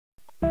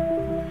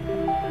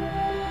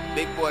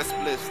Big boy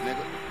splits,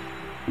 nigga.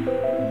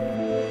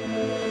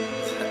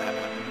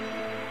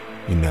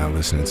 You're now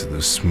listening to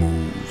the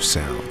smooth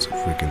sounds of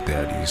Rick and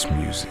Thaddeus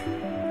music.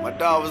 My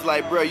dog was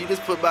like, bro, you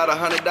just put about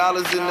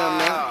 $100 in them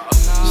now.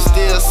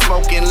 Still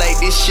smoking like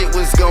this shit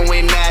was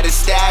going out of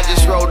style.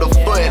 Just rolled a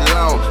foot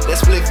long. That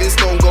split is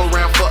gon' go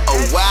round for a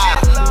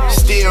while.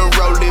 Still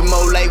rolling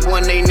more like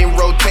one ain't in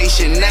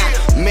rotation now.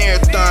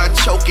 Marathon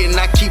choking,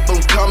 I keep them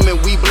coming,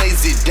 we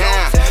blaze it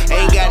down.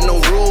 Ain't got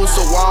no rules,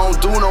 so I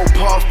don't do no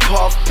puff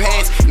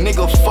pants.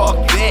 Nigga, fuck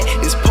that,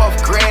 it's puff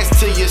grass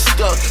till you're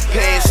stuck,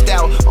 passed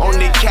out on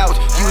the couch.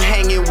 You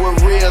hanging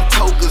with real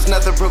tokers,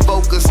 nothing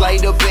provoke us.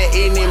 Light up at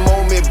any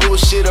moment,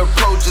 bullshit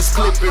approaches,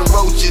 clipping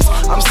roaches.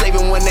 I'm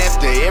saving one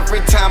after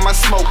every time I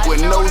smoke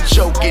with no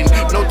joking.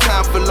 No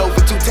time for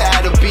loafing, too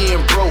tired of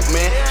being broke,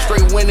 man.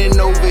 Straight winning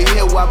over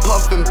here while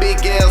puffing big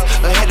L's.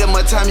 Ahead of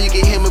my time, you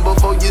can hear me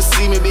before you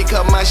see me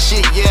become my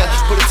shit, yeah.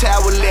 Put a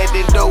towel at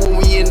the door when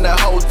we in the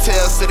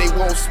hotel so they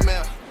won't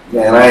smell.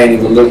 Man, I ain't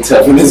even look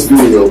tough in this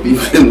video.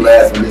 People been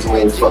laughing this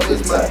whole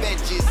fucking time.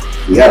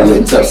 You gotta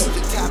look tough.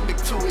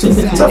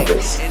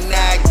 Toughest. And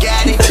I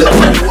got it.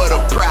 What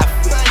a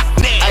profit.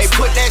 Hey,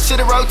 put that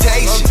shit in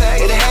rotation.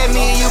 It had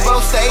me and you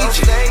both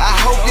stages. I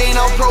hope they ain't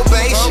on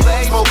probation.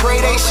 Smoke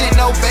grade ain't shit,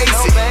 no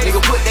basic.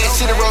 Nigga, put that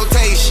shit in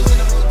rotation.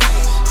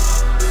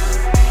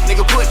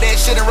 Nigga, put that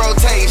shit in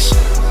rotation.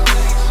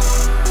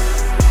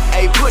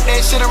 Hey, put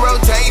that shit in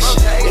rotation.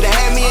 It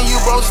had me and you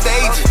both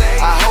stages.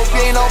 I hope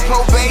you ain't on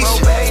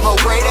probation. Smoke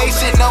grade ain't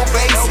shit, no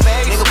basic.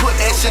 Nigga, put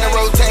that shit in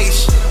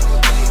rotation.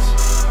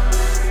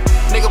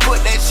 Nigga,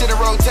 put that shit in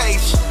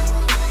rotation.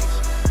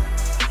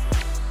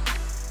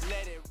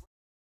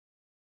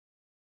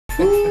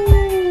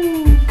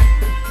 Ooh,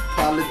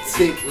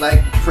 politic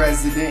like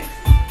president.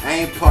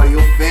 I ain't part of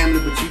your family,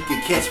 but you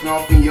can catch me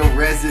off in your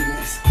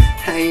residence.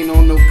 I ain't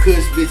on no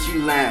Kush, bitch,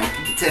 you lying.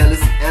 You can tell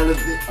it's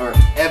elegant or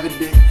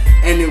evident.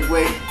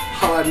 Anyway,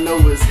 all I know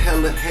is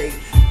hella hate.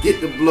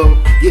 Get the blow,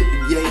 get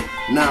the yay.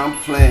 Nah, I'm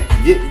playing,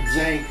 get the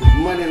J. Cause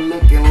money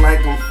looking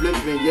like I'm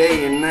flipping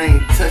yay, and I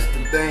ain't touched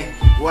the thing.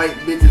 White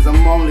bitches,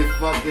 I'm only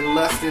fucking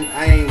lusting.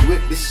 I ain't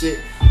with the shit.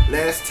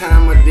 Last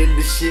time I did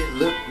the shit,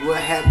 look what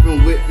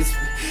happened with this.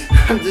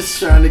 I'm just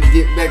trying to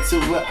get back to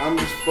what I'm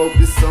just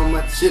focused on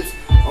my chips.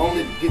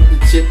 Only get the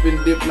chip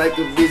and dip like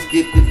a bitch,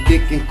 get the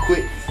dick and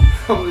quit.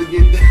 I'm gonna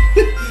get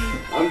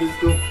that. I'm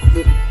just gonna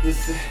flip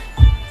this.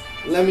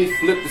 Let me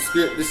flip the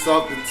script, this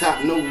off the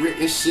top, no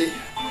written shit.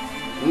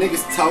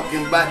 Niggas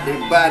talking about their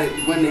body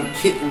when they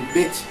kicking,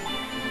 bitch.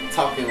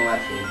 Talking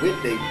like they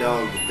with they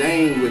dog, but they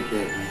ain't with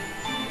that,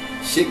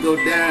 man. Shit go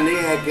down, they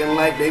acting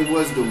like they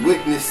was the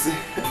witness.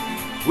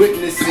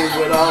 Witnessing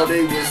what all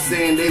they was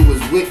saying, they was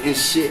witnessing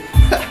shit.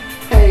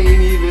 I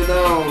ain't even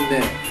on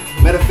that.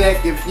 Matter of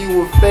fact, if you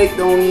were fake,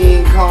 don't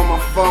even call my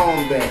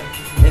phone back.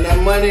 And that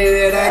money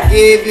that I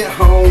gave you, I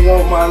don't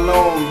want my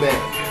loan back.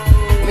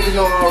 Niggas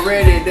know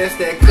already, that's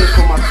that Kush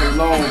for my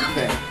cologne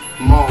pack.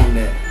 I'm on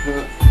that.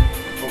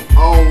 I'm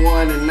on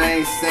one and I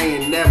ain't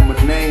saying that, my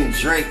name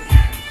Drake.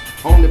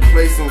 Only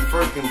place I'm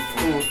fucking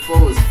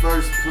for is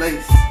first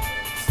place.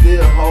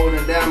 Still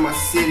holding down my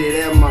city,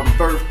 that's my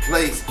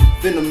birthplace.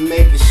 Finna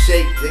make a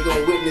shake, they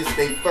gon' witness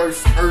they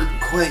first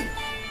earthquake.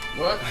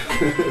 What?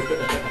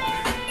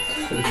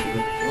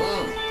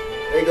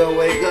 They gon'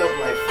 wake up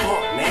like,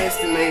 fuck,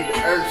 Nasty made the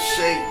earth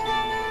shake.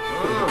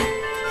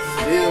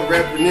 Still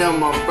reppin' in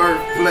my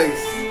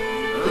birthplace.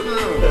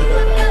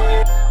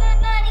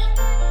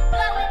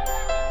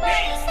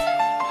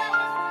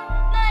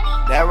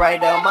 That right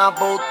there, my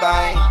boo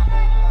thing.